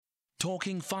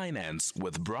Talking Finance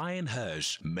with Bryan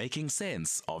Hirsch, making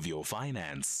sense of your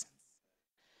finance.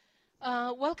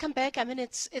 Welcome back. I mean,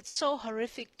 it's so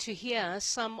horrific to hear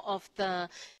some of the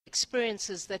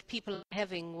experiences that people are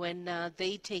having when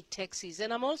they take taxis.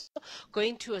 And I'm also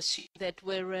going to assume that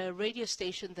we're a radio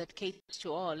station that caters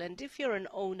to all. And if you're an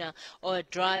owner or a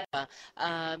driver,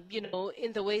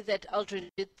 in the way that Aldrin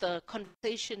did the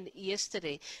conversation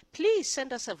yesterday, please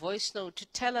send us a voice note to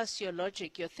tell us your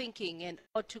logic, your thinking, and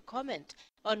or to comment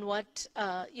on what,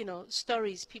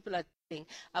 stories people are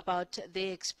about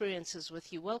their experiences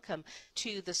with you. Welcome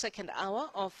to the second hour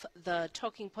of the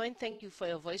Talking Point. Thank you for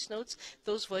your voice notes.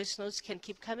 Those voice notes can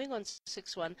keep coming on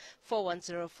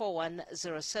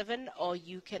 61-410-4107, or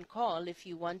you can call if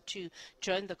you want to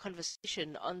join the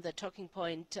conversation on the Talking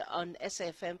Point on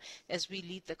SAFM as we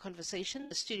lead the conversation.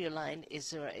 The studio line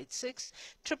is 086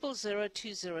 000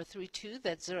 2032.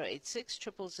 That's 086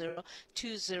 000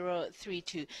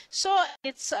 2032. So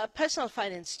it's Personal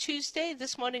Finance Tuesday.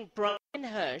 This morning, Bryan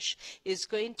Hirsch is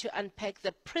going to unpack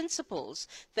the principles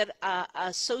that are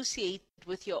associated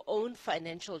with your own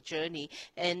financial journey.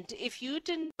 And if you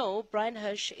didn't know, Bryan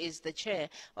Hirsch is the chair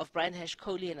of Bryan Hirsch,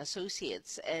 Colley and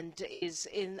Associates, and is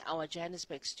in our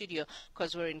Johannesburg studio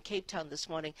because we're in Cape Town this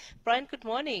morning. Bryan, good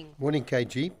morning. Morning,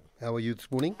 KG. How are you this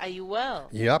morning? Are you well?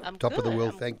 Yep, I'm top good. of the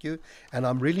world, thank you. And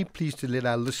I'm really pleased to let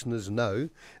our listeners know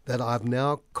that I've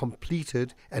now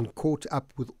completed and caught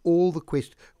up with all the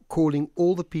questions, calling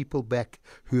all the people back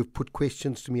who have put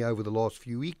questions to me over the last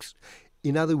few weeks.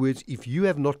 In other words, if you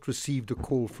have not received a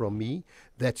call from me,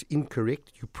 that's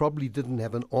incorrect. You probably didn't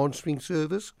have an answering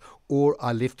service, or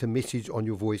I left a message on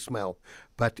your voicemail.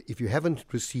 But if you haven't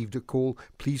received a call,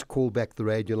 please call back the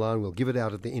radio line. We'll give it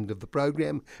out at the end of the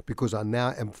program because I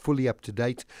now am fully up to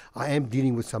date. I am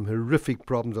dealing with some horrific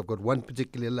problems. I've got one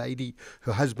particular lady,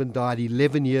 her husband died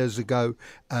 11 years ago.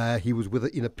 He was with her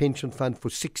in a pension fund for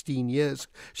 16 years.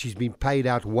 She's been paid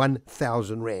out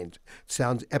 1,000 rand.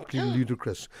 Sounds absolutely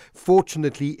ludicrous.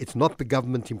 Fortunately, it's not the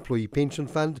government employee pension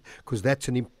fund because that's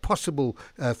an impossible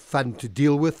fund to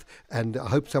deal with, and I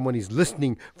hope someone is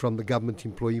listening from the government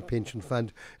employee pension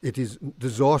fund. It is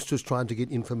disastrous trying to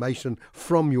get information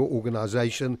from your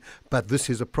organisation, but this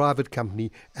is a private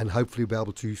company and hopefully we'll be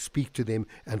able to speak to them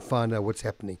and find out what's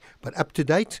happening. But up to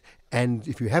date, and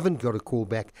if you haven't got a call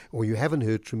back or you haven't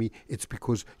heard from me, it's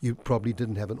because you probably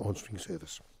didn't have an answering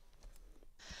service.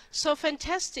 So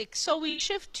fantastic. So we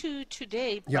shift to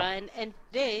today, Bryan, and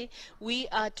today we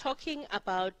are talking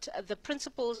about the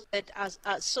principles that are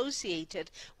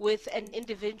associated with an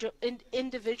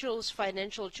individual's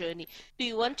financial journey. Do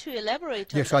you want to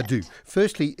elaborate on that? Yes, I do.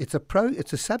 Firstly, it's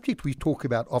a subject we talk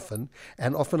about often,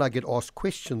 and often I get asked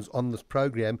questions on this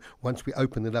program once we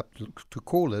open it up to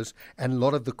callers, and a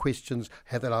lot of the questions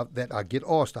that I get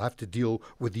asked, I have to deal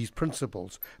with these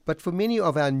principles. But for many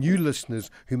of our new listeners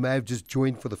who may have just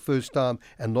joined for the first time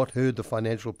and not heard the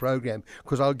financial program,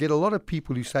 because I'll get a lot of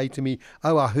people who say to me,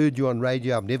 oh, I heard you on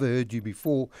radio, I've never heard you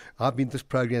before. This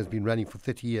program's been running for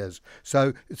 30 years.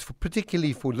 So it's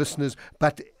particularly for listeners,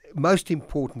 but most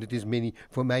important it is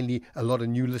mainly a lot of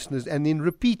new listeners, and then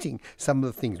repeating some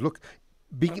of the things. Look,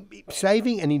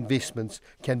 saving and investments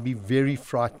can be very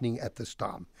frightening at this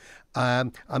time.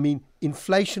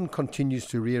 Inflation continues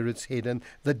to rear its head, and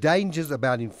the dangers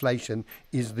about inflation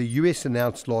is the US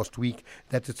announced last week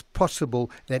that it's possible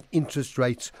that interest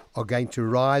rates are going to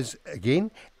rise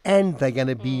again, and they're going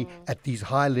to be at these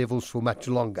high levels for much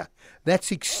longer.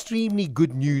 That's extremely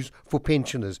good news for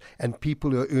pensioners and people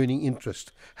who are earning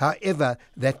interest. However,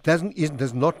 that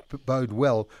does not bode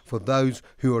well for those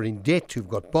who are in debt, who've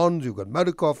got bonds, who've got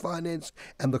motor car finance,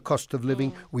 and the cost of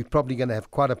living. We're probably going to have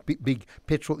quite a big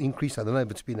petrol increase. I don't know if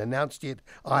it's been announced yet.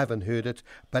 I haven't heard it.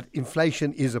 But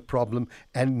inflation is a problem.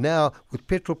 And now, with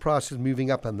petrol prices moving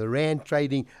up and the rand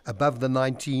trading above the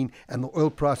 19 and the oil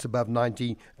price above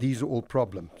 19, these are all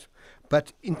problems.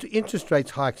 But interest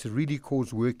rates hikes have really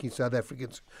caused working South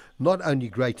Africans not only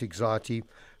great anxiety,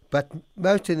 but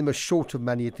most of them are short of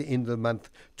money at the end of the month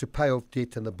to pay off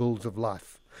debt and the bills of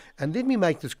life. And let me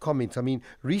make this comment.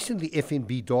 Recently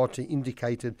FNB data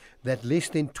indicated that less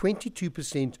than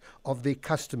 22% of their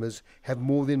customers have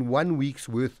more than 1 week's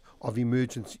worth of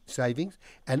emergency savings.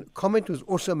 And comment was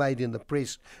also made in the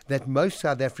press that most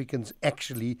South Africans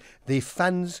actually, their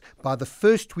funds by the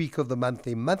first week of the month,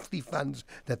 their monthly funds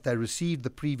that they received the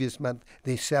previous month,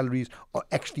 their salaries are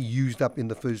actually used up in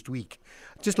the first week.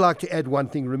 Just like to add one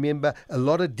thing. Remember, a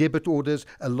lot of debit orders,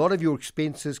 a lot of your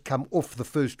expenses come off the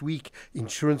first week.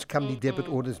 Insurance company debit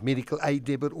orders, medical aid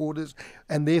debit orders,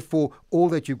 and therefore all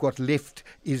that you've got left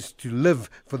is to live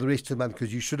for the rest of the month,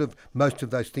 because you should have most of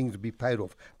those things be paid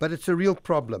off. But it's a real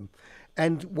problem.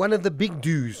 And one of the big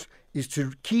dues is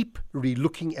to keep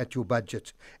re-looking at your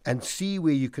budget and see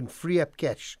where you can free up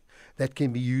cash that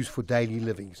can be used for daily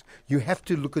livings. You have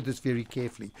to look at this very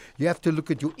carefully. You have to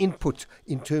look at your input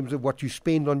in terms of what you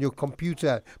spend on your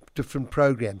computer, different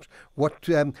programs, what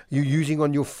you're using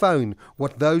on your phone,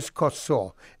 what those costs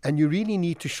are. And you really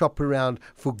need to shop around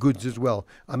for goods as well.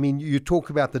 I mean, you talk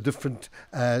about the different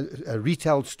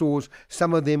retail stores.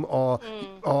 Some of them are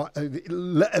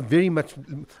very much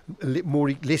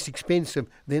less expensive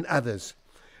than others.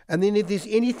 And then if there's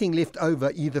anything left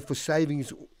over, either for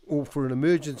savings or for an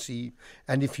emergency,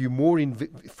 and if you're more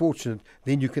fortunate,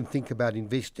 then you can think about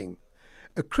investing.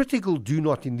 A critical do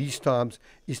not in these times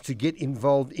is to get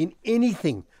involved in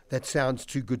anything that sounds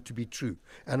too good to be true.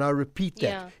 And I repeat that.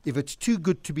 Yeah. If it's too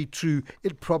good to be true,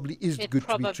 it probably is good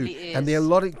to be true. Is. And there are a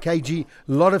lot of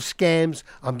scams.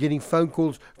 I'm getting phone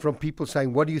calls from people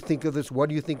saying, what do you think of this? What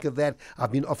do you think of that?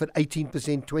 I've been offered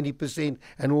 18%, 20%,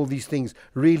 and all these things.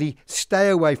 Really, stay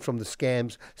away from the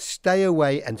scams. Stay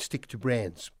away and stick to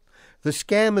brands. The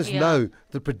scammers know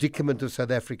the predicament of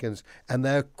South Africans, and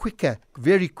they are quicker,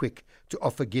 very quick, to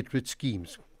offer get-rich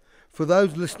schemes. For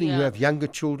those listening who have younger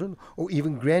children or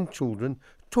even grandchildren,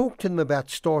 talk to them about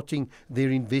starting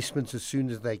their investments as soon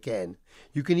as they can.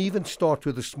 You can even start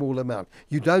with a small amount.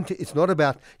 It's not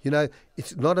about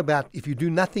if you do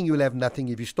nothing, you'll have nothing.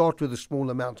 If you start with a small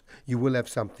amount, you will have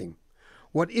something.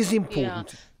 What is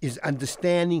important is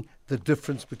understanding the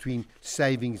difference between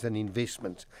savings and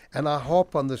investment. And I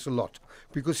harp on this a lot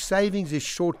because savings is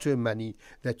short-term money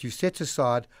that you set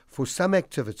aside for some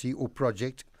activity or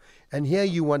project, and here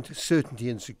you want certainty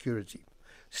and security.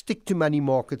 Stick to money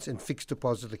markets and fixed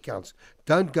deposit accounts.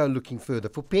 Don't go looking further.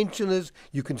 For pensioners,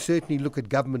 you can certainly look at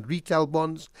government retail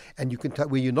bonds, and you can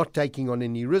where you're not taking on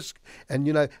any risk. And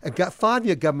a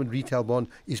 5-year government retail bond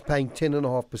is paying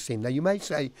 10.5%. Now you may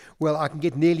say, well, I can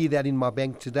get nearly that in my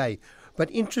bank today.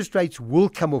 But interest rates will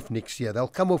come off next year. They'll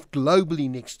come off globally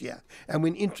next year. And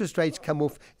when interest rates come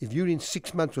off, if you're in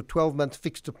 6 months or 12 months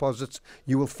fixed deposits,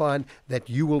 you will find that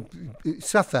you will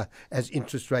suffer as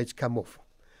interest rates come off.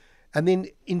 And then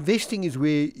investing is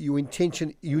where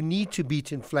you need to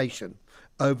beat inflation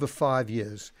over 5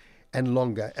 years and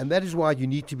longer. And that is why you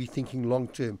need to be thinking long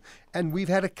term. And we've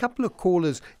had a couple of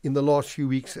callers in the last few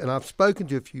weeks, and I've spoken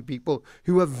to a few people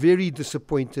who are very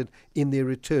disappointed in their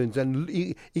returns and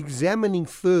examining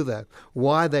further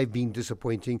why they've been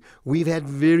disappointing. We've had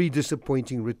very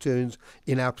disappointing returns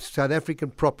in our South African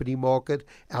property market,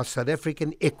 our South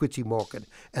African equity market.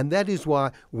 And that is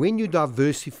why when you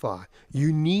diversify,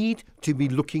 you need to be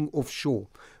looking offshore.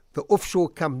 The offshore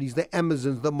companies, the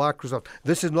Amazons, the Microsoft.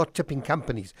 This is not tipping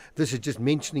companies. This is just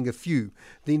mentioning a few.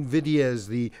 The Nvidias,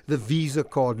 the Visa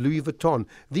card, Louis Vuitton.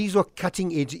 These are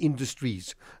cutting-edge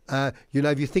industries.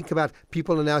 If you think about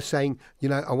people are now saying,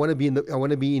 I want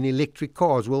to be in electric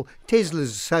cars. Well,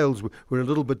 Tesla's sales were a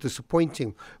little bit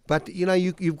disappointing. But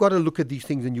you've got to look at these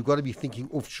things, and you've got to be thinking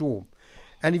offshore.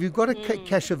 And if you've got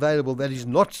cash available that is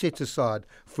not set aside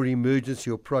for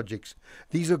emergency or projects,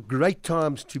 these are great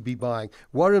times to be buying.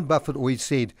 Warren Buffett always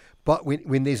said, but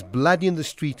when there's blood in the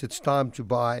street, it's time to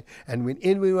buy. And when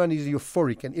everyone is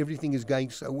euphoric and everything is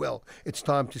going so well, it's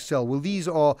time to sell. Well, these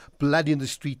are blood in the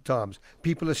street times.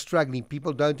 People are struggling.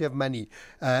 People don't have money.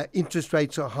 Interest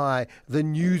rates are high. The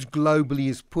news globally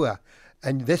is poor.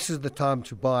 And this is the time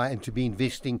to buy and to be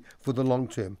investing for the long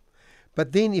term.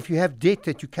 But then if you have debt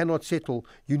that you cannot settle,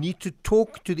 you need to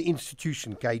talk to the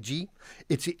institution, KG.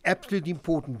 It's absolutely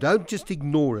important. Don't just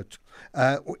ignore it,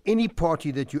 or any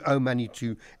party that you owe money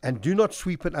to, and do not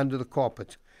sweep it under the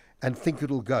carpet and think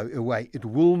it'll go away. It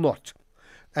will not.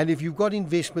 And if you've got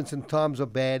investments and times are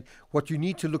bad, what you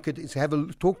need to look at is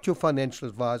talk to your financial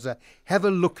advisor, have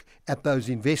a look at those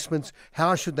investments.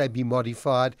 How should they be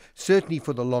modified? Certainly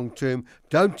for the long term.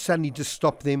 Don't suddenly just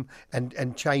stop them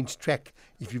and change track.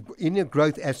 If you've in a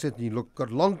growth asset and you've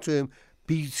got long term,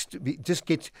 just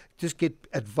get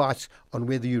advice on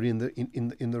whether you're in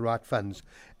the right funds,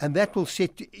 and that will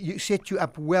set you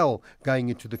up well going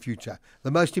into the future.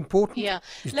 The most important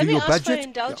is Let do me your ask budget. for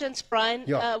indulgence,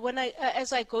 Brian,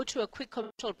 as I go to a quick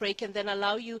commercial break, and then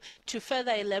allow you to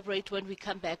further elaborate when we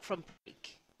come back from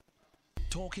break.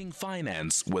 Talking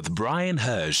Finance with Bryan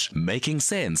Hirsch, making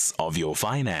sense of your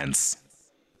finance.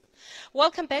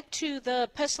 Welcome back to the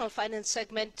personal finance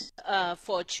segment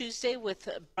for Tuesday with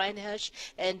Bryan Hirsch.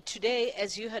 And today,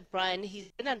 as you heard Brian, he's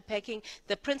been unpacking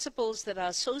the principles that are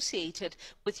associated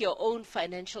with your own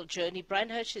financial journey. Bryan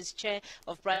Hirsch is chair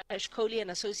of Bryan Hirsch, Colley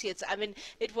and Associates. I mean,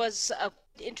 it was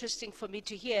interesting for me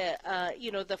to hear,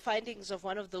 the findings of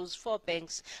one of those 4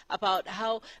 banks about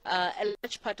how a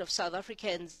large part of South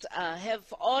Africans have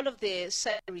all of their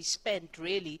salary spent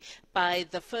really by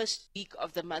the first week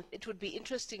of the month. It would be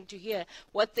interesting to hear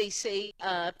what they say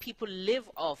people live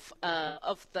off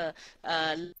of the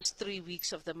last 3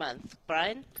 weeks of the month.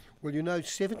 Brian? Well,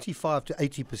 75 to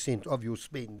 80% of your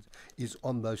spend is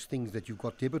on those things that you've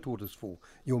got debit orders for,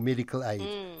 your medical aid,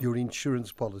 your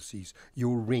insurance policies,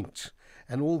 your rent,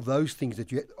 and all those things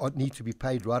that you need to be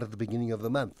paid right at the beginning of the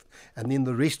month. And then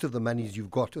the rest of the monies you've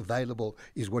got available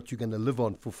is what you're going to live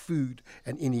on for food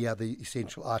and any other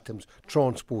essential items,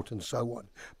 transport and so on.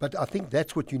 But I think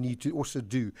that's what you need to also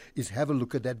do, is have a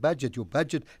look at that budget. Your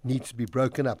budget needs to be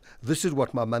broken up. This is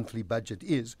what my monthly budget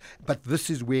is, but this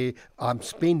is where I'm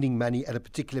spending money at a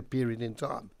particular period in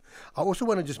time. I also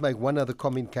want to just make one other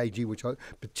comment, KG, which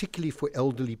particularly for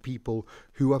elderly people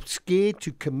who are scared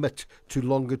to commit to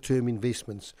longer term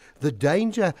investments. The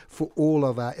danger for all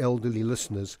of our elderly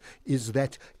listeners is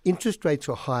that interest rates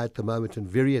are high at the moment and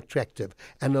very attractive,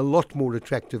 and a lot more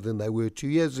attractive than they were 2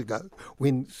 years ago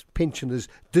when pensioners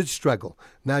did struggle.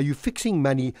 Now you're fixing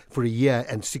money for a year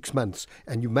and 6 months,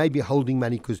 and you may be holding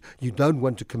money because you don't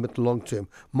want to commit long term.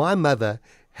 My mother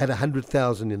had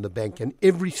 100,000 in the bank, and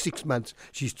every 6 months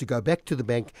she used to go back to the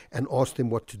bank and ask them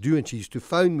what to do, and she used to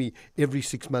phone me every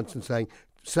 6 months and saying,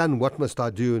 "Son, what must I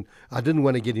do?" And I didn't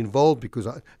want to get involved because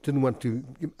I didn't want to,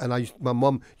 and my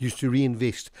mom used to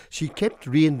reinvest. She kept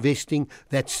reinvesting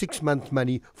that 6 month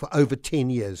money for over 10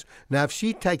 years. Now, if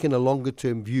she'd taken a longer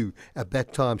term view at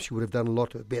that time, she would have done a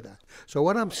lot better. So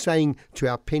what I'm saying to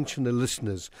our pensioner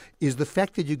listeners is the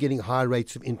fact that you're getting high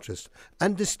rates of interest.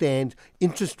 Understand,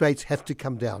 interest rates have to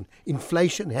come down.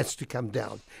 Inflation has to come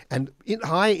down. And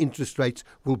higher interest rates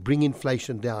will bring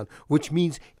inflation down, which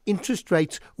means interest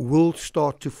rates will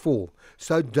start to fall.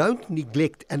 So don't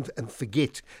neglect and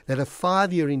forget that a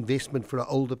 5-year investment for an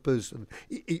older person,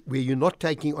 where you're not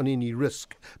taking on any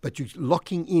risk, but you're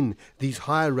locking in these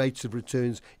higher rates of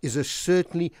returns, is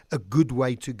certainly a good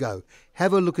way to go.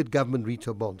 Have a look at government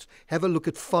retail bonds. Have a look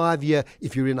at 5-year,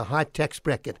 if you're in a high tax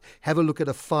bracket. Have a look at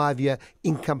a 5-year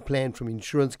income plan from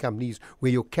insurance companies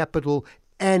where your capital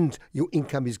and your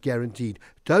income is guaranteed.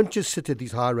 Don't just sit at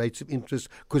these high rates of interest,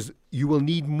 because you will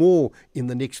need more in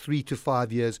the next 3 to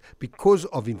 5 years because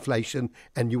of inflation,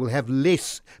 and you will have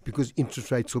less because interest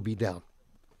rates will be down.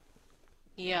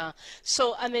 Yeah.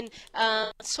 So,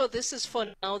 so this is for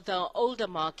now the older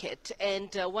market. And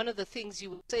one of the things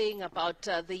you were saying about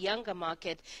the younger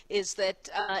market is that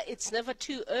it's never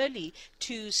too early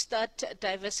to start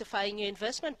diversifying your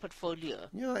investment portfolio.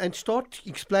 Yeah, and start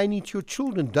explaining to your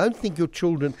children. Don't think your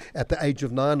children at the age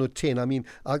of 9 or 10.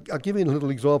 I'll give you a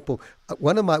little example.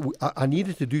 I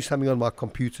needed to do something on my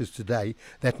computers today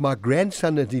that my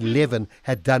grandson at 11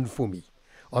 had done for me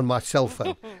on my cell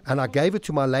phone. And I gave it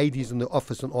to my ladies in the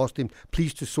office and asked them,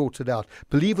 please, to sort it out.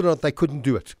 Believe it or not, they couldn't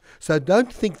do it. So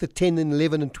don't think the 10 and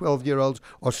 11 and 12-year-olds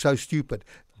are so stupid.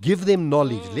 Give them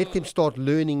knowledge. Let them start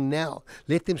learning now.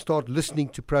 Let them start listening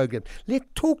to programs.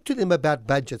 Talk to them about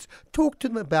budgets. Talk to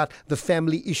them about the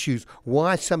family issues,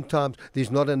 why sometimes there's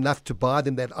not enough to buy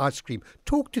them that ice cream.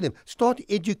 Talk to them. Start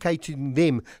educating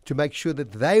them to make sure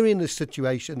that they're in a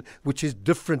situation which is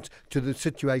different to the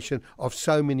situation of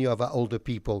so many of our older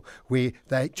people where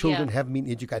their children haven't been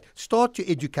educated. Start to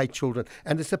educate children.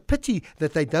 And it's a pity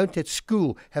that they don't at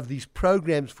school have these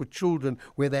programs for children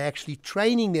where they're actually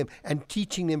training them and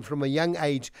teaching them from a young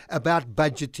age about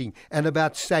budgeting and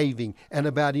about saving and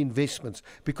about investments,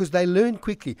 because they learn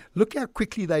quickly. Look how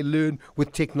quickly they learn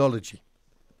with technology.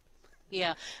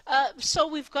 Yeah. So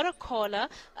we've got a caller,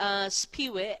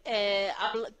 Spiwe.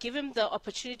 I'll give him the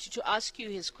opportunity to ask you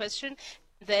his question.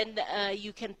 Then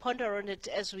you can ponder on it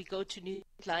as we go to news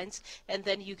headlines, and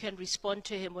then you can respond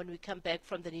to him when we come back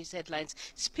from the news headlines.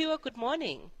 Spiwe, good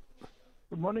morning.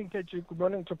 Good morning, KG. Good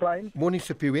morning to Brian. Morning,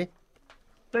 Spiwe.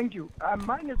 Thank you.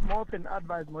 Mine is more of an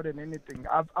advice more than anything.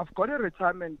 I've got a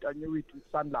retirement annuity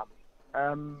with Sanlam.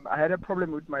 I had a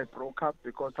problem with my broker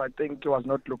because I think he was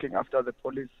not looking after the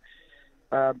policy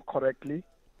correctly.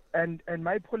 And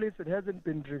my policy, it hasn't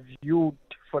been reviewed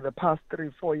for the past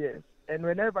 3-4 years. And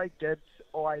whenever I get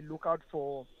or I look out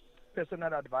for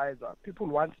personal advisor, people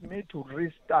want me to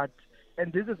restart.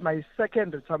 And this is my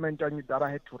second retirement annuity that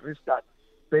I had to restart.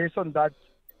 Based on that,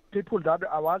 people that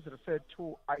I was referred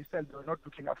to, I felt they were not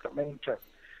looking after my interest.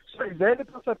 So is there any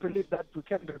possibility that we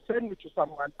can refer me to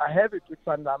someone? I have it with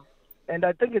Sanlam, and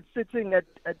I think it's sitting at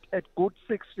good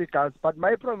 6 figures. But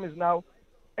my problem is now,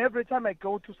 every time I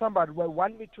go to somebody who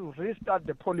want me to restart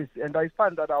the policy, and I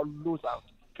find that I'll lose out.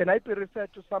 Can I be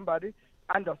referred to somebody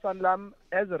under Sanlam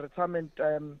as a retirement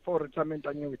for retirement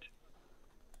annuity?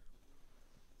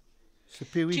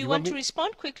 Superior, Do you want to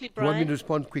respond quickly, You want me Brian? to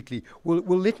respond quickly? Well,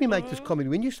 let me make this comment.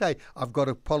 When you say I've got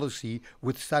a policy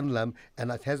with Sanlam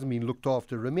and it hasn't been looked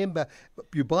after, remember,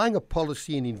 you're buying a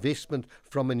policy and investment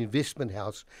from an investment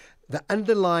house. The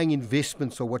underlying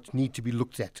investments are what need to be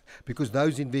looked at because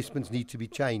those investments need to be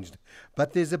changed.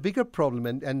 But there's a bigger problem,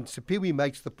 and Sipiwe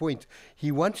makes the point.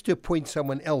 He wants to appoint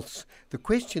someone else. The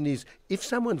question is, if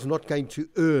someone's not going to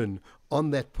earn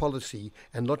on that policy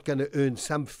and not going to earn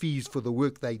some fees for the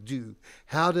work they do,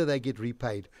 how do they get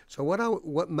repaid? So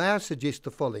may I suggest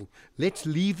the following? Let's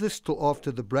leave this till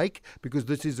after the break because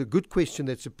this is a good question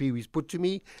that Sipiwe's put to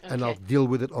me, and I'll deal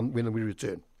with it when we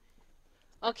return.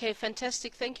 Okay,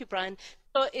 fantastic. Thank you, Brian.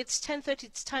 So it's 10:30.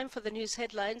 It's time for the news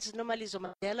headlines. Nomalizo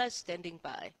Mandela is standing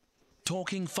by.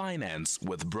 Talking Finance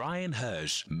with Bryan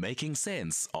Hirsch, making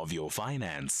sense of your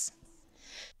finance.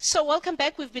 So welcome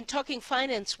back. We've been talking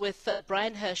finance with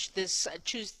Bryan Hirsch this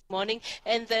Tuesday morning,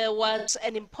 and there was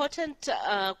an important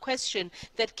question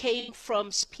that came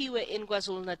from Spiwe in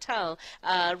KwaZulu-Natal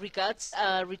regards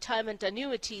retirement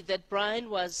annuity that Brian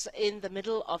was in the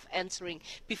middle of answering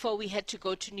before we had to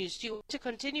go to news. Do you want to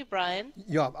continue, Brian?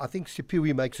 Yeah, I think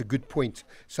Sipiwe makes a good point.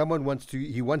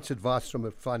 He wants advice from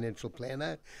a financial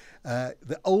planner.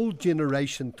 The old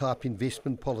generation type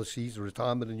investment policies,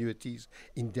 retirement annuities,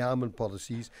 endowment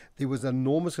policies, there was an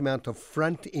enormous amount of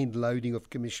front-end loading of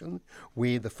commission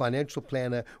where the financial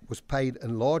planner was paid a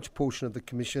large portion of the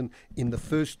commission in the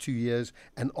first 2 years,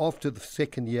 and after the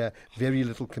second year, very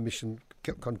little commission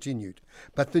continued.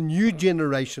 But the new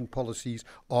generation policies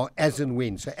are as and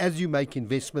when. So as you make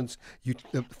investments,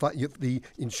 the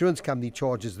insurance company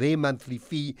charges their monthly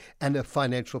fee and a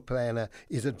financial planner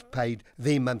is paid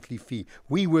their monthly fee.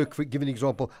 We work, for give an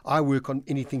example, I work on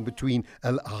anything between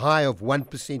a high of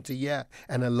 1% a year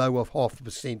and a low of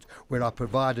 0.5% where I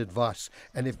provide advice.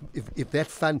 And if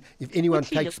anyone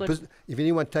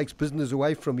takes business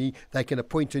away from me, they can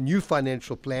appoint a new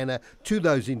financial planner to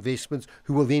those investments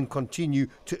who will then continue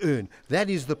to earn. That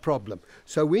is the problem.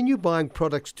 So when you're buying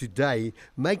products today,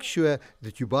 make sure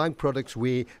that you're buying products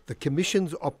where the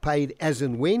commissions are paid as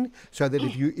and when, so that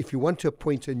if you want to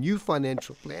appoint a new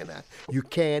financial planner, you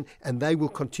can, and they will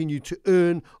continue to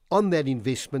earn on that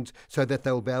investment so that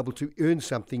they'll be able to earn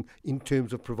something in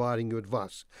terms of providing you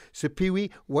advice. So,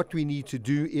 Piwi, what we need to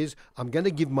do is, I'm going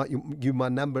to give my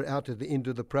number out at the end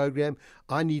of the program.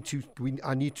 I need to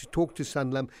talk to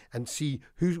Sanlam and see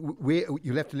where.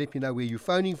 You'll have to let me know where you're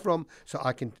phoning from so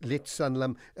I can let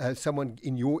Sanlam, someone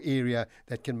in your area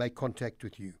that can make contact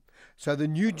with you. So the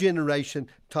new generation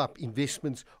type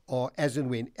investments are as and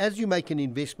when. As you make an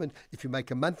investment, if you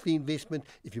make a monthly investment,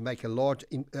 if you make a large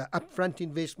upfront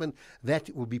investment,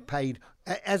 that will be paid.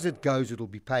 As it goes, it will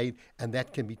be paid, and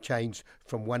that can be changed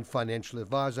from one financial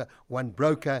advisor, one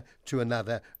broker to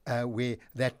another, where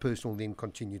that person will then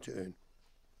continue to earn.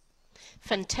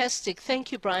 Fantastic.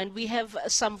 Thank you, Brian. We have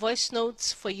some voice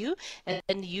notes for you,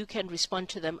 and you can respond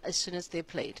to them as soon as they're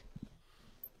played.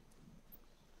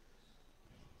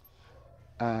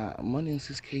 Morning,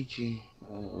 Sis KG.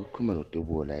 Kumelo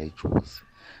Tebola, it was.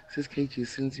 Sis KG,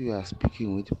 since you are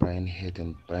speaking with Bryan Hirsch,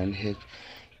 and Bryan Hirsch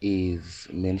is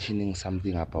mentioning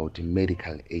something about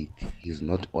medical aid. He's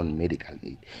not on medical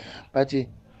aid. But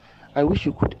I wish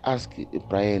you could ask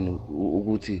Brian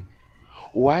Uguti,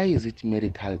 why is it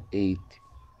medical aid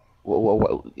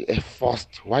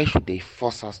forced? Why should they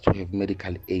force us to have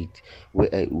medical aid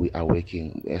where we are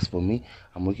working? As for me,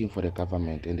 I'm working for the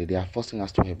government, and they are forcing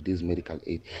us to have this medical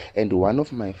aid. And one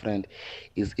of my friend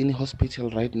is in hospital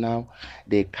right now.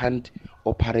 They can't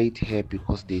operate her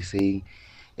because they saying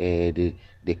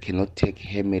they cannot take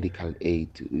her medical aid.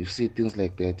 You see things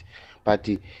like that. But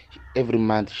every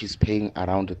month she's paying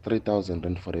around 3,000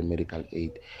 rand for a medical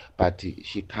aid, but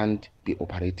she can't be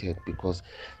operated because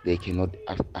they cannot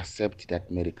accept that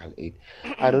medical aid.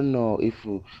 I don't know if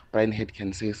Bryan Hirsch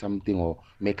can say something or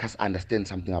make us understand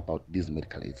something about these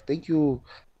medical aids. Thank you.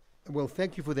 Well,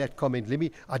 thank you for that comment.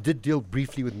 I did deal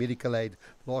briefly with medical aid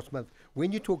last month.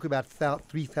 When you talk about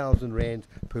 3,000 Rand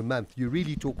per month, you're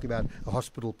really talking about a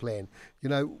hospital plan. You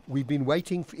know, we've been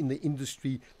waiting in the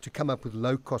industry to come up with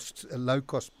low cost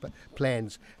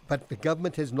plans, but the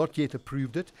government has not yet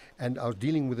approved it. And I was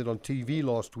dealing with it on TV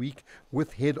last week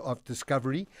with Head of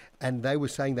Discovery, and they were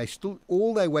saying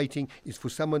all they're waiting is for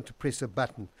someone to press a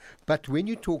button. But when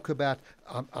you talk about,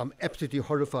 I'm absolutely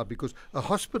horrified because a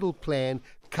hospital plan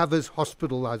covers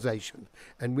hospitalization.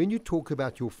 And when you talk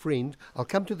about your friend, I'll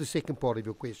come to the second part of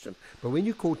your question, but when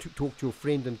you talk to your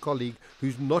friend and colleague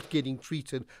who's not getting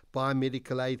treated by a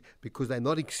medical aid because they're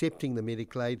not accepting the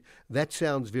medical aid. That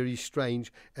sounds very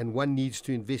strange, and one needs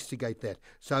to investigate that.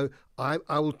 So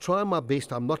I will try my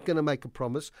best. I'm not going to make a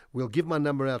promise. We'll give my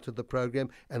number out of the program,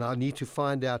 and I need to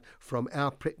find out from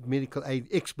our medical aid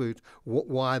expert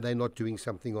why they're not doing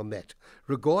something on that.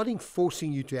 Regarding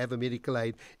forcing you to have a medical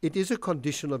aid, it is a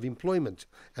condition of employment,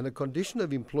 and a condition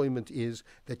of employment is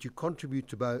that you contribute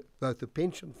to both a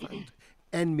pension fund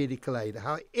and medical aid.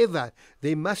 However,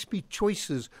 there must be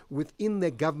choices within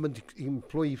the government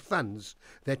employee funds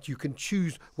that you can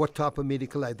choose what type of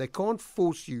medical aid. They can't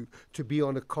force you to be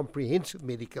on a comprehensive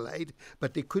medical aid,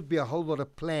 but there could be a whole lot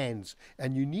of plans,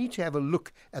 and you need to have a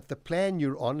look at the plan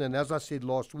you're on. And as I said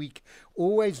last week,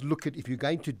 always look at, if you're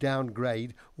going to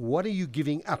downgrade, what are you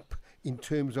giving up in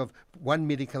terms of one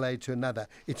medical aid to another.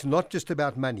 It's not just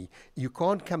about money. You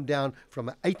can't come down from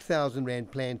an 8,000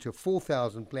 Rand plan to a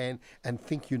 4,000 plan and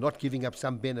think you're not giving up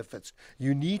some benefits.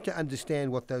 You need to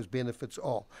understand what those benefits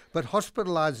are. But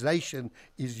hospitalization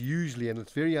is usually, and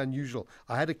it's very unusual.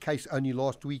 I had a case only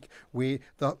last week where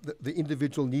the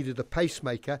individual needed a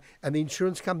pacemaker, and the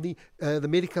insurance company, the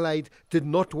medical aid, did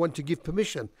not want to give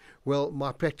permission. Well,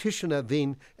 my practitioner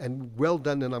then, and well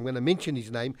done, and I'm going to mention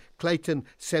his name, Clayton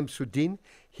Samsudin,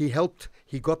 he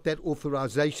got that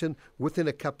authorization within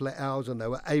a couple of hours, and they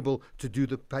were able to do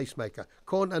the pacemaker.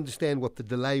 Can't understand what the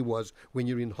delay was when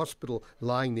you're in hospital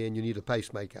lying there and you need a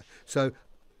pacemaker. So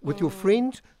with your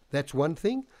friend, that's one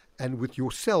thing. And with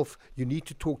yourself, you need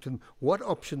to talk to them. What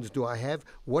options do I have?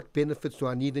 What benefits do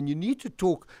I need? And you need to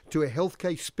talk to a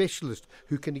healthcare specialist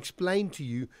who can explain to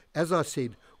you, as I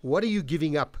said, what are you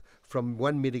giving up from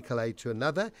one medical aid to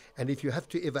another, and if you have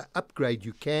to ever upgrade,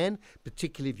 you can,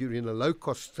 particularly if you're in a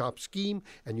low-cost type scheme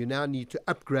and you now need to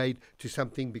upgrade to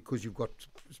something because you've got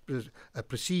a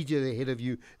procedure ahead of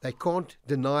you. They can't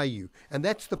deny you, and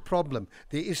that's the problem.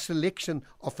 There is selection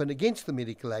often against the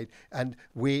medical aid, and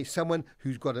where someone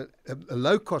who's got a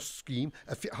low-cost scheme,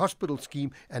 a hospital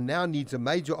scheme, and now needs a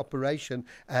major operation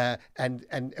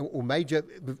or major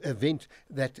event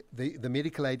that the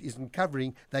medical aid isn't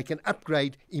covering, they can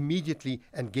upgrade immediately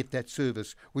and get that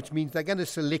service, which means they're going to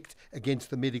select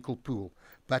against the medical pool.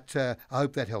 But I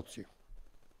hope that helps you.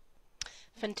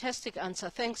 Fantastic answer.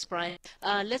 Thanks, Brian.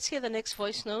 Let's hear the next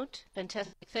voice note.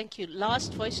 Fantastic. Thank you.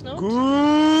 Last voice note.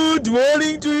 Good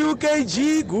morning to you,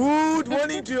 KG. Good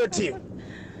morning to your team.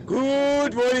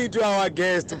 Good morning to our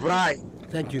guest, Brian.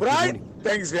 Thank you. Brian,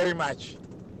 thanks very much.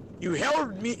 You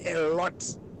helped me a lot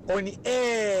on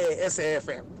air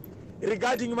SAFM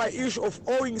regarding my issue of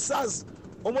owing SARS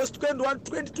almost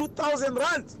 22,000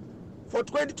 Rand for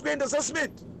 2020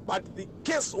 assessment. But the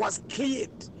case was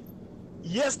cleared.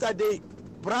 Yesterday,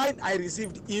 Brian, I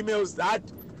received emails that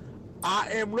I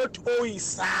am not owing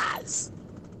SARS.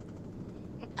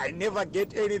 I never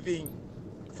get anything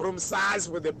from SARS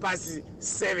for the past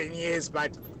 7 years,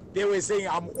 but they were saying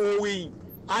I'm owing.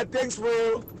 Thanks for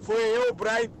your help,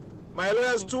 Brian. My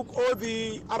lawyers took all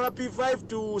the RP5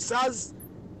 to SARS.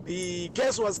 The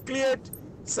case was cleared.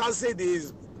 SARS said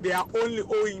they are only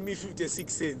owing me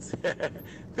 56 cents.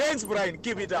 Thanks, Brian.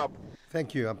 Keep it up.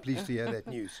 Thank you. I'm pleased to hear that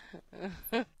news.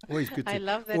 Always good to, I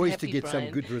love that. always Happy to get Brian.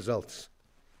 some good results.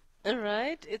 All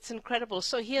right, it's incredible.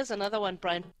 So here's another one,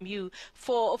 Brian, from you,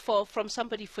 from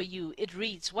somebody for you. It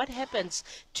reads, what happens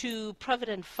to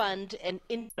Provident Fund and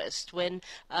interest when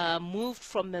moved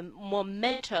from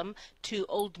Momentum to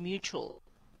Old Mutual?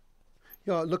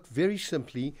 Yeah, look, very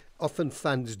simply, often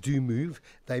funds do move.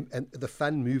 And the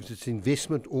fund moves its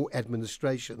investment or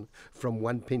administration from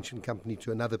one pension company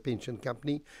to another pension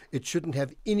company. It shouldn't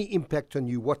have any impact on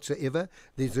you whatsoever.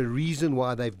 There's a reason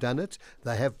why they've done it.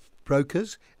 They have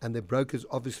brokers, and the brokers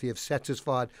obviously have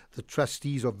satisfied the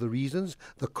trustees of the reasons.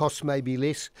 The cost may be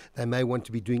less. They may want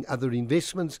to be doing other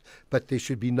investments, but there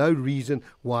should be no reason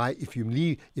why,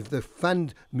 if the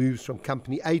fund moves from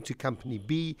company A to company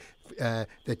B, that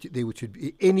there should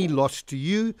be any loss to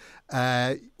you.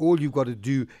 All you've got to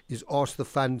do is ask the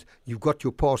fund. You've got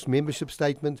your past membership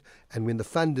statement, and when the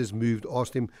fund is moved,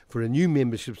 ask them for a new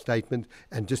membership statement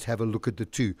and just have a look at the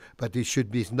two. But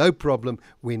there's no problem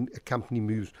when a company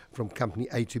moves from company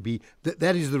A to B.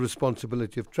 That is the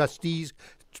responsibility of trustees.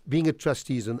 Being a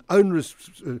trustee is an own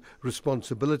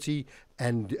responsibility,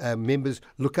 and members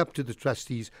look up to the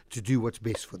trustees to do what's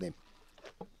best for them.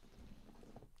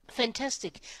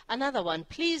 Fantastic. Another one.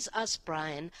 Please ask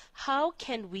Brian, how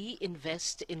can we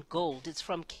invest in gold? It's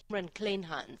from Cameron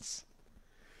Kleinhans.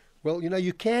 Well,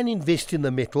 you can invest in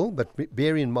the metal, but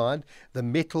bear in mind the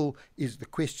metal is the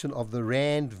question of the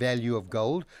rand value of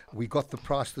gold. We got the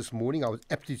price this morning. I was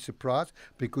absolutely surprised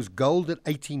because gold at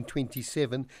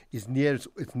 1827 is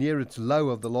near its low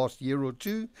of the last year or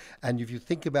two. And if you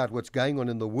think about what's going on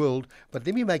in the world, but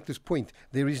let me make this point: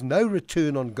 there is no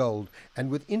return on gold, and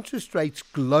with interest rates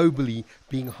globally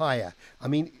being higher, I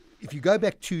mean, if you go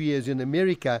back 2 years in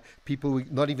America, people were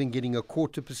not even getting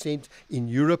 0.25%. In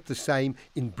Europe, the same.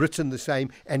 In Britain, the same.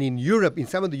 And in Europe, in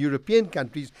some of the European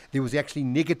countries, there was actually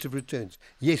negative returns.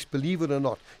 Yes, believe it or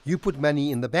not, you put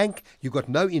money in the bank, you got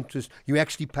no interest, you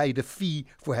actually paid a fee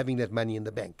for having that money in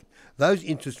the bank. Those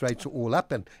interest rates are all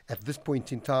up, and at this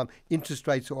point in time, interest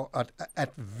rates are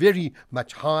at very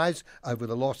much highs over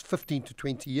the last 15 to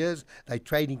 20 years. They're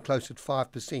trading close at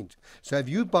 5%. So if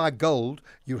you buy gold,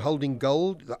 you're holding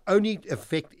gold. The only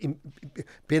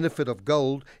benefit of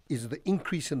gold is the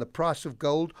increase in the price of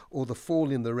gold or the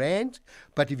fall in the rand.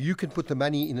 But if you can put the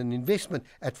money in an investment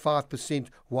at 5%,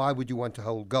 why would you want to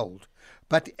hold gold?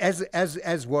 But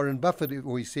as Warren Buffett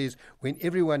always says, when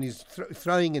everyone is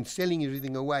throwing and selling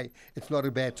everything away, it's not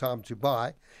a bad time to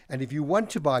buy. And if you want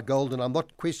to buy gold, and I'm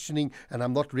not questioning and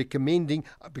I'm not recommending,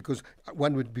 because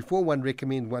before one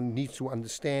recommends, one needs to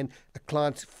understand a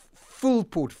client's full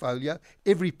portfolio,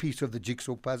 every piece of the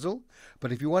jigsaw puzzle.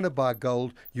 But if you want to buy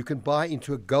gold, you can buy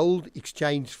into a gold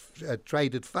exchange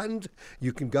traded fund.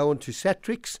 You can go onto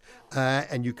Satrix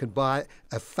and you can buy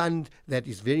a fund that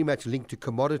is very much linked to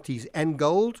commodities and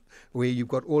gold, where you've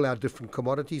got all our different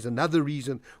commodities. Another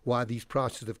reason why these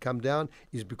prices have come down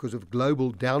is because of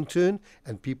global downturn,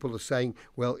 and people are saying,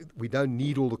 well, we don't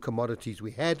need all the commodities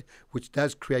we had, which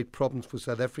does create problems for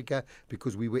South Africa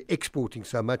because we were exporting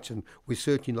so much, and we're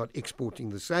certainly not exporting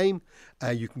the same.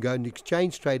 You can go into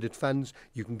exchange traded funds.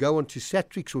 You can go onto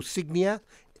Satrix or Signia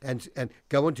and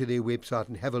go onto their website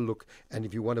and have a look. And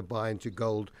if you want to buy into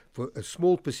gold for a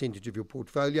small percentage of your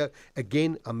portfolio,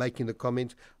 again, I'm making the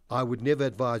comment, I would never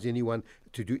advise anyone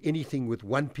to do anything with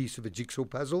one piece of a jigsaw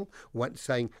puzzle,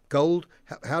 saying gold,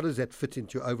 how does that fit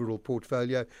into your overall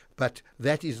portfolio? But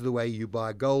that is the way you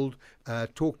buy gold.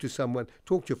 Talk to someone,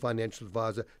 talk to your financial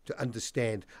advisor to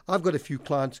understand. I've got a few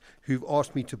clients who've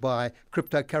asked me to buy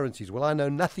cryptocurrencies. Well, I know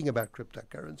nothing about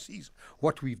cryptocurrencies.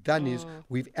 What we've done is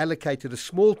we've allocated a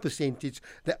small percentage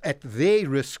at their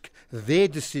risk, their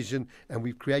decision, and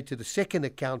we've created a second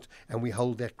account and we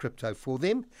hold that crypto for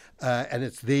them, and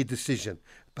it's their decision.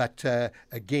 But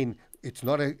again, it's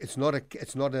not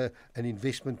an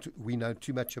investment we know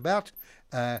too much about.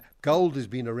 Gold has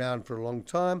been around for a long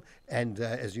time, and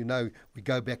as you know, we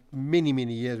go back many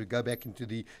years. We go back into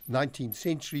the 19th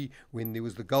century when there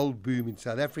was the gold boom in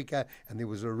South Africa, and there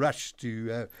was a rush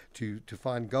to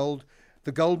find gold.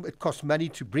 The gold, it costs money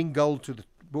to bring gold to the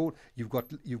board. You've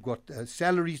got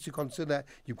salaries to consider.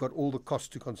 You've got all the costs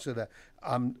to consider.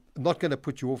 I'm not going to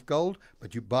put you off gold,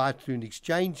 but you buy it through an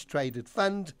exchange traded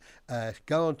fund.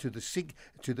 Go onto the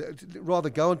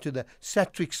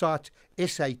Satrix site,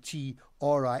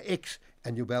 SATRIX,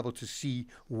 and you'll be able to see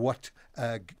what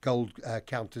gold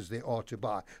counters there are to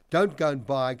buy. Don't go and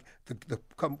buy the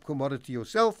commodity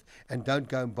yourself, and don't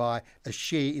go and buy a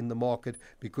share in the market,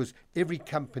 because every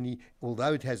company,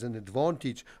 although it has an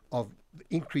advantage of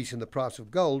increase in the price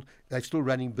of gold, they're still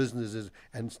running businesses,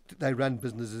 and they run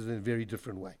businesses in a very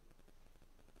different way.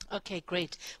 Okay,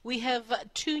 great. We have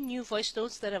 2 new voice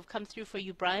notes that have come through for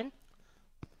you, Brian.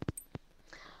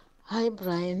 Hi,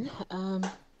 Brian.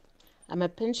 I'm a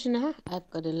pensioner. I've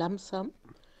got a lump sum,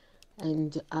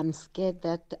 and I'm scared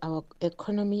that our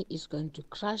economy is going to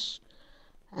crash,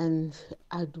 and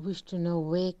I'd wish to know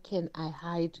where can I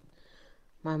hide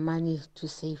my money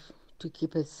to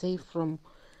keep it safe from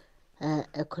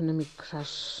economic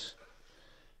crash.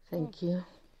 Thank you.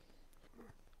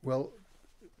 Well,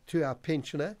 to our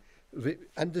pensioner,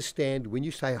 understand when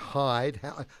you say hide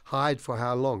for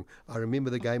how long? I remember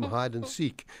the game hide and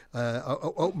seek. I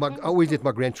always let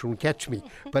my grandchildren catch me,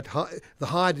 but the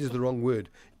hide is the wrong word.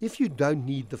 If you don't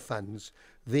need the funds,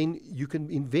 then you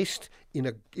can invest in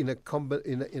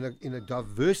a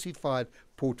diversified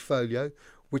portfolio,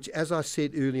 which, as I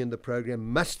said earlier in the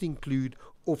program, must include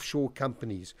offshore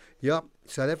companies. Yeah,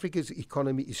 South Africa's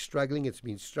economy is struggling. It's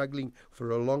been struggling for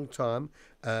a long time.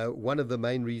 One of the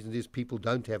main reasons is people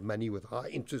don't have money with high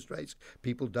interest rates.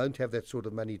 People don't have that sort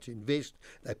of money to invest.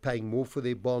 They're paying more for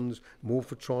their bonds, more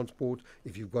for transport.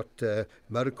 If you've got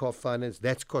motor car finance,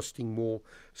 that's costing more.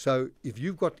 So if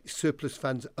you've got surplus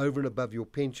funds over and above your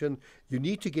pension, you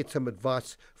need to get some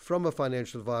advice from a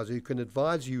financial advisor who can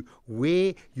advise you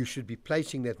where you should be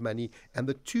placing that money. And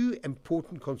the 2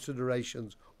 important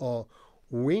considerations are,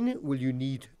 when will you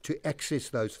need to access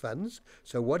those funds?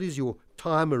 So what is your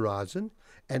time horizon?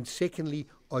 And secondly,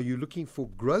 are you looking for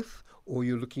growth or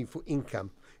you're looking for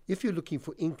income? If you're looking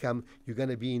for income, you're going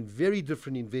to be in very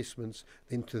different investments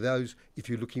than to those if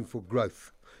you're looking for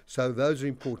growth. So those are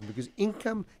important, because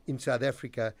income in South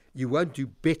Africa, you won't do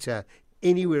better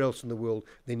anywhere else in the world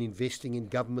than investing in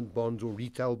government bonds or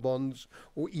retail bonds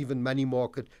or even money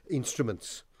market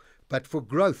instruments. But for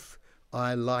growth,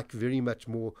 I like very much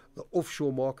more the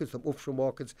offshore markets. The offshore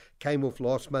markets came off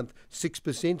last month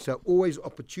 6%, so always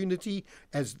opportunity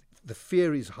as the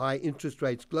fear is high interest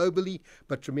rates globally.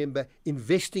 But remember,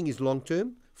 investing is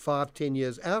long-term, 5-10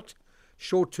 years out.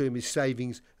 Short-term is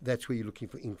savings. That's where you're looking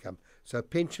for income. So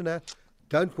pensioner,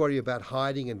 don't worry about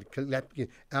hiding and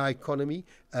our economy.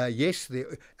 Yes,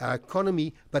 our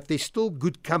economy, but there's still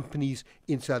good companies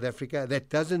in South Africa. That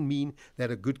doesn't mean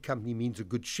that a good company means a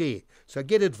good share. So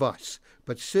get advice.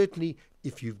 But certainly,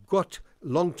 if you've got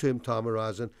long-term time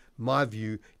horizon, my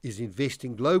view is invest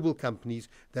in global companies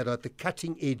that are at the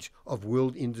cutting edge of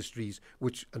world industries,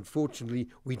 which unfortunately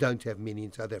we don't have many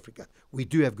in South Africa. We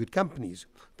do have good companies,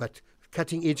 but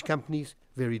cutting edge companies,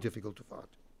 very difficult to find.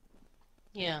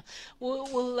 Yeah,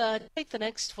 we'll take the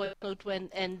next voice note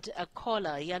and a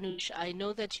caller. Janusz, I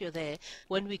know that you're there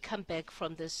when we come back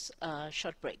from this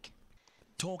short break.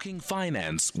 Talking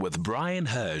Finance with Bryan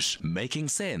Hirsch, making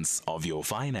sense of your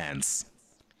finance.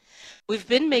 We've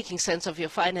been making sense of your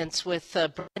finance with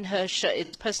Bryan Hirsch.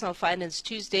 It's Personal Finance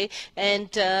Tuesday,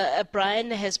 and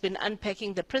Bryan has been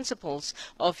unpacking the principles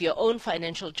of your own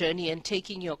financial journey and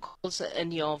taking your calls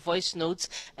and your voice notes.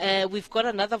 We've got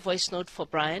another voice note for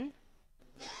Bryan.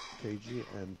 KG,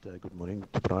 and good morning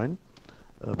to Bryan.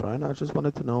 Bryan, I just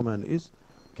wanted to know, man, is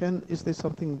there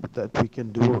something that we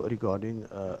can do regarding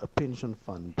a pension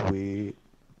fund where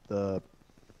the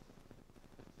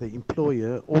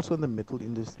employer, also in the metal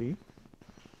industry,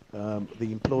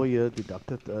 the employer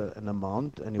deducted an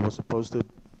amount, and he was supposed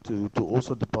to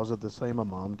also deposit the same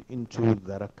amount into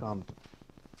that account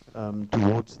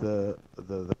towards the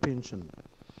pension,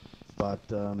 but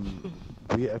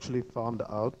we actually found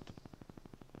out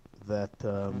that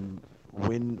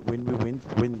when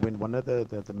one of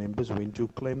the members went to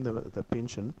claim the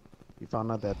pension, he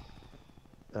found out that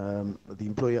the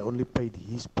employer only paid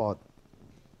his part,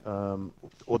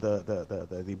 or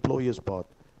the employer's part.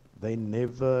 They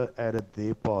never added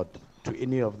their part to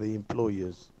any of the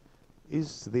employers.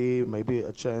 Is there maybe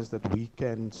a chance that we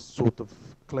can sort of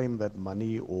claim that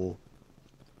money or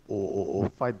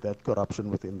fight that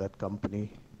corruption within that company?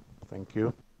 Thank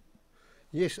you.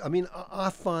 Yes, I mean,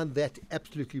 I find that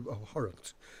absolutely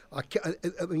abhorrent. I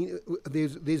mean,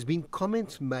 there's been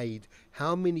comments made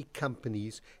how many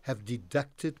companies have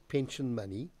deducted pension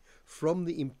money from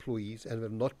the employees and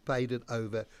have not paid it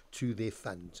over to their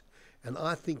funds. And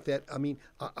I think that, I mean,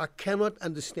 I cannot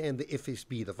understand the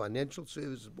FSB, the Financial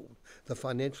Services Board, the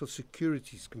Financial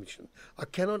Securities Commission. I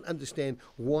cannot understand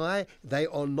why they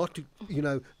are not,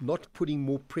 not putting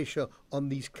more pressure on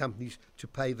these companies to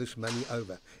pay this money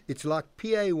over. It's like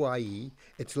PAYE,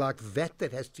 it's like VAT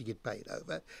that has to get paid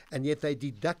over, and yet they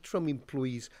deduct from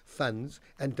employees' funds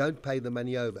and don't pay the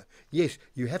money over. Yes,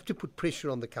 you have to put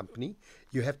pressure on the company.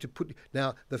 You have to put,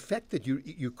 now, the fact that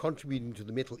you're contributing to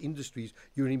the metal industries,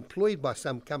 you're employed by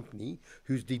some company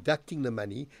who's deducting the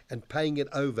money and paying it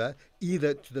over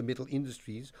either to the metal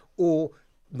industries or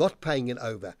not paying it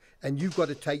over, and you've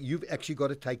actually got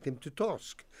to take them to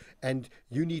task, and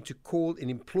you need to call an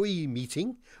employee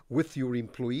meeting with your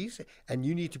employees, and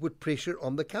you need to put pressure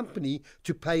on the company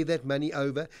to pay that money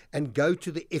over and go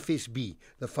to the FSB,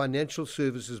 the Financial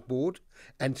Services Board,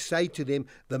 and say to them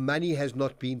the money has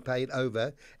not been paid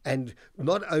over, and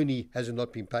not only has it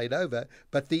not been paid over,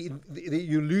 but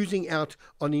you're losing out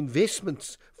on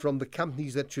investments from the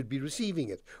companies that should be receiving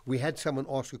it. We had someone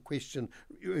ask a question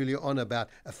earlier on about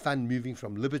a fund moving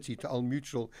from Liberty to Old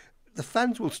Mutual. The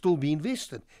funds will still be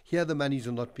invested. Here the monies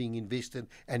are not being invested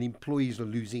and employees are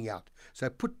losing out. So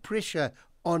put pressure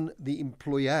on the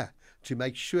employer to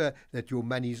make sure that your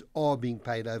monies are being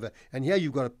paid over. And here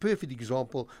you've got a perfect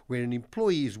example where an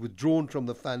employee is withdrawn from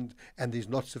the fund and there's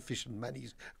not sufficient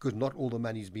monies because not all the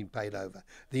money has been paid over.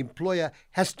 The employer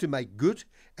has to make good,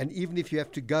 and even if you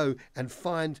have to go and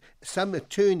find some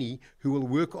attorney who will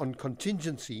work on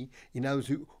contingency,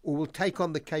 or will take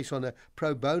on the case on a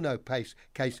pro bono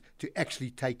case to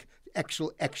actually take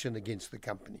actual action against the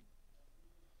company.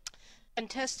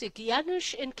 Fantastic.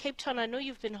 Janusz in Cape Town, I know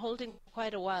you've been holding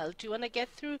quite a while. Do you want to get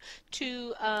through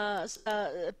to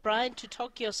Bryan to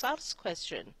talk your SARS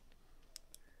question?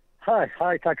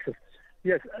 Hi, Texas.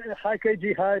 Yes. Hi,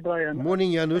 KG. Hi, Brian.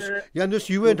 Morning, Janus. Janus,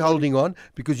 you weren't holding on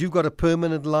because you've got a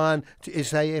permanent line to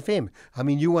SAFM. I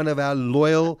mean, you're one of our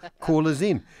loyal callers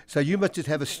in, so you must just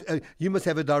have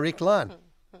a direct line.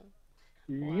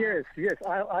 Yes.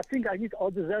 I think I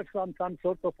deserve some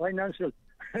sort of financial.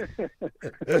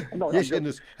 No, yes,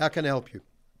 Janus. How can I help you?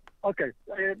 Okay,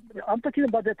 I'm talking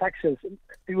about the taxes.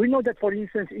 We know that, for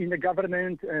instance, in the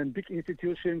government and big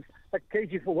institutions, like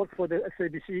KG works for the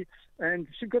SABC, and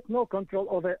she got no control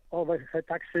over her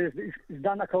taxes. It's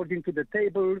done according to the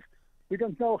tables. We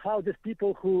don't know how these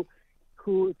people who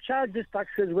charge these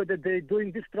taxes, whether they're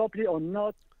doing this properly or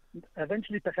not.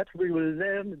 Eventually, perhaps we will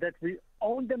learn that we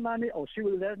own the money, or she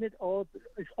will learn it, or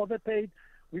it's overpaid.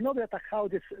 We know that how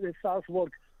this SARS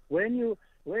works. When you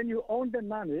own the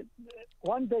money,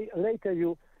 one day later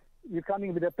you're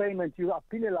coming with a payment, you are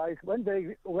penalized. When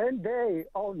they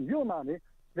own your money,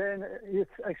 then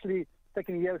it's actually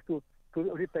taking years to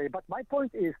repay. But my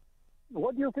point is,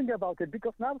 what do you think about it?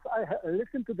 Because now I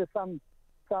listened to some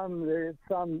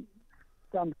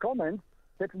comments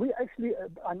that we actually,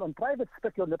 on the private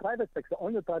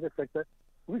sector,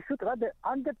 we should rather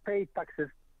underpay taxes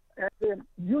and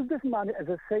use this money as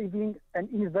a saving and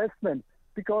investment.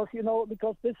 Because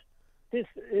this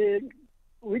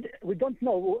we don't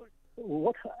know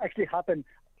what actually happened.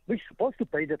 We're supposed to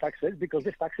pay the taxes because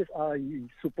these taxes are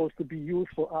supposed to be used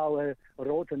for our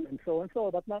roads and so on.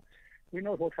 So, but now we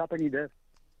know what's happening there.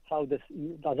 How does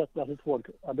it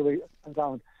work other way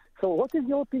around? So, what is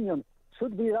your opinion?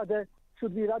 Should we rather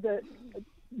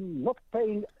not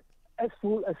paying as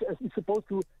full as we're supposed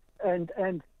to,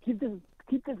 and keep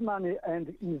this money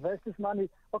and invest this money?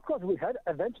 Of course,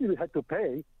 eventually we had to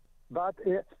pay, but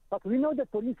we know that,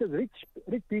 for instance,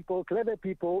 rich people, clever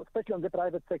people, especially on the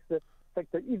private sector,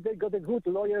 if they got a good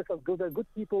lawyers or good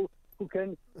people who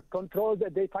can control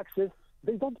their taxes,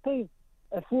 they don't pay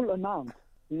a full amount.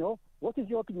 What is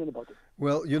your opinion about it?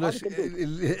 Well,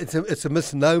 it's a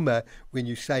misnomer when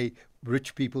you say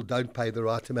rich people don't pay the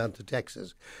right amount of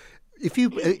taxes. If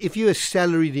you're a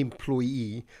salaried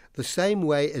employee, the same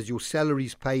way as your salary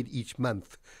is paid each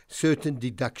month, certain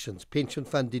deductions, pension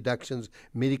fund deductions,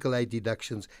 medical aid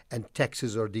deductions, and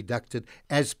taxes are deducted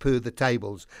as per the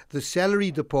tables. The salary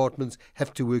departments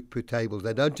have to work per tables.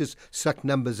 They don't just suck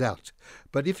numbers out.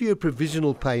 But if you're a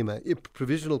provisional payment,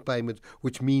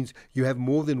 which means you have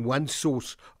more than one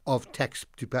source of tax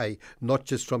to pay, not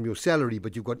just from your salary,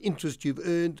 but you've got interest you've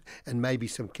earned and maybe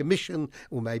some commission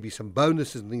or maybe some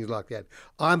bonuses and things like that,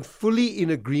 I'm fully in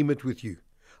agreement with you.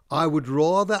 I would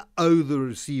rather owe the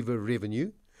receiver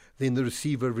revenue than the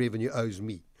receiver revenue owes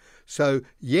me. So,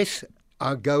 yes,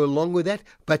 I'll go along with that,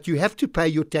 but you have to pay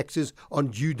your taxes on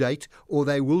due date or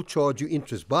they will charge you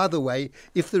interest. By the way,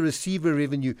 if the receiver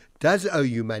revenue does owe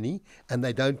you money and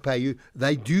they don't pay you,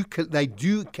 they do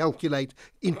calculate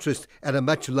interest at a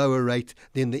much lower rate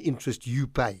than the interest you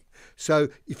pay. So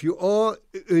if you are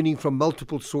earning from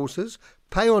multiple sources,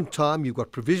 pay on time. You've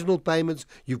got provisional payments,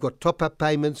 you've got top-up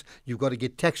payments, you've got to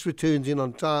get tax returns in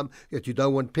on time, that you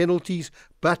don't want penalties.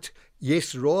 But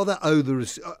yes, rather owe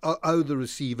the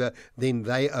receiver than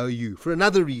they owe you. For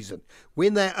another reason,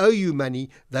 when they owe you money,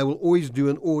 they will always do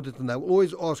an audit and they will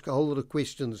always ask a whole lot of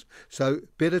questions. So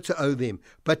better to owe them.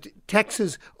 But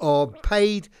taxes are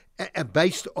paid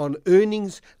based on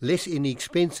earnings, less any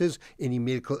expenses, any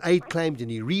medical aid claims,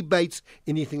 any rebates,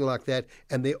 anything like that,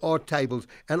 and there are tables.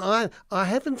 And I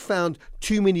haven't found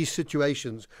too many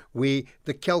situations where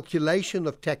the calculation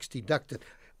of tax deducted.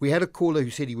 We had a caller who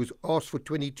said he was asked for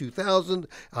 $22,000.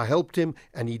 I helped him,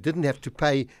 and he didn't have to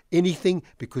pay anything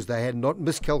because they had not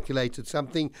miscalculated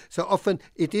something. So often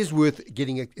it is worth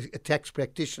getting a tax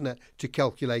practitioner to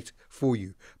calculate for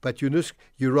you. But Yunus,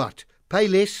 you're right. Pay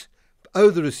less, owe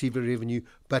the receiver revenue,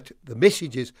 but the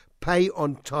message is pay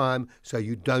on time so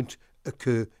you don't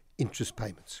incur interest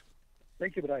payments.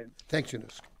 Thank you, Brian. Thanks,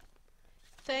 Yunus.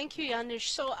 Thank you, Yanish.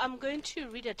 So I'm going to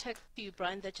read a text to you,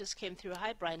 Brian, that just came through.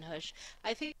 Hi, Bryan Hirsch.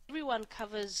 I think everyone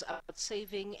covers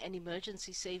saving and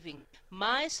emergency saving.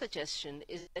 My suggestion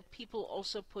is that people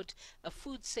also put a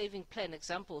food saving plan.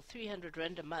 Example, 300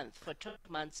 Rand a month for 12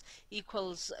 months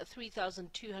equals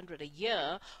 3,200 a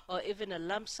year, or even a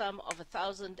lump sum of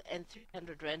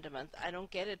 1,300 Rand a month. I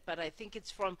don't get it, but I think it's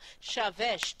from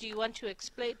Shavesh. Do you want to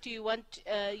explain? Do you want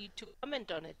you to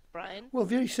comment on it, Brian? Well,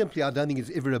 very simply, I don't think it's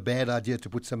ever a bad idea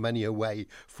to put some money away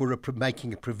for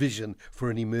making a provision for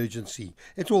an emergency.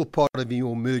 It's all part of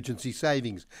your emergency emergency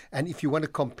savings. And if you want to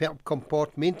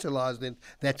compartmentalize, then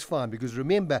that's fine. Because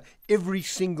remember, every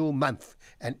single month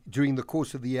and during the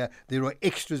course of the year, there are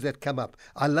extras that come up.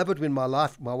 I love it when my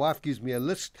wife gives me a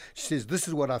list. She says, this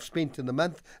is what I've spent in the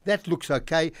month. That looks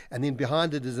okay. And then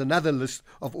behind it is another list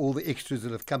of all the extras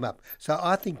that have come up. So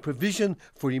I think provision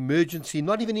for emergency,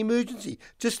 not even emergency,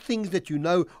 just things that you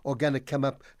know are going to come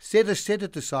up, set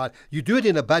it aside. You do it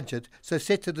in a budget, so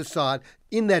set it aside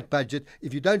in that budget.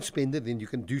 If you don't spend it, then you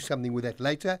can do something with that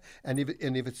later. And if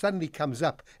it suddenly comes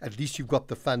up, at least you've got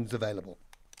the funds available.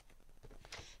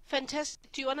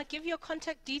 Fantastic. Do you want to give your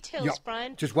contact details, Yeah.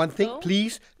 Brian? Just one thing,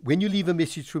 please. When you leave a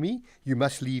message for me, you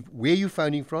must leave where you're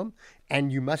phoning from,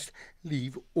 and you must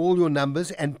leave all your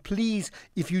numbers. And please,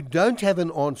 if you don't have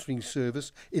an answering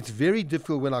service, it's very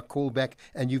difficult when I call back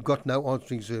and you've got no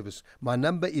answering service. My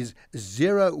number is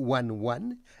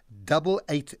 011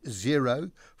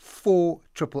 880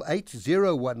 4888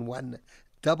 011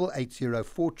 880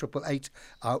 4888.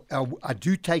 I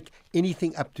do take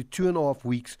anything up to 2.5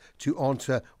 weeks to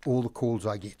answer all the calls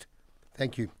I get.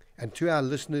 Thank you. And to our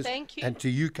listeners, and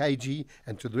to UKG,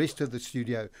 and to the rest of the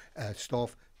studio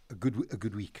staff, a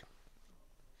good week.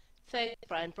 Thank you,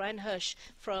 Brian. Bryan Hirsch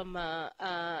from the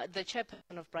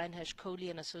chairperson of Bryan Hirsch,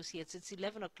 Colley and Associates. It's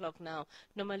 11 o'clock now.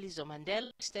 Normalizo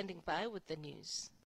Mandela standing by with the news.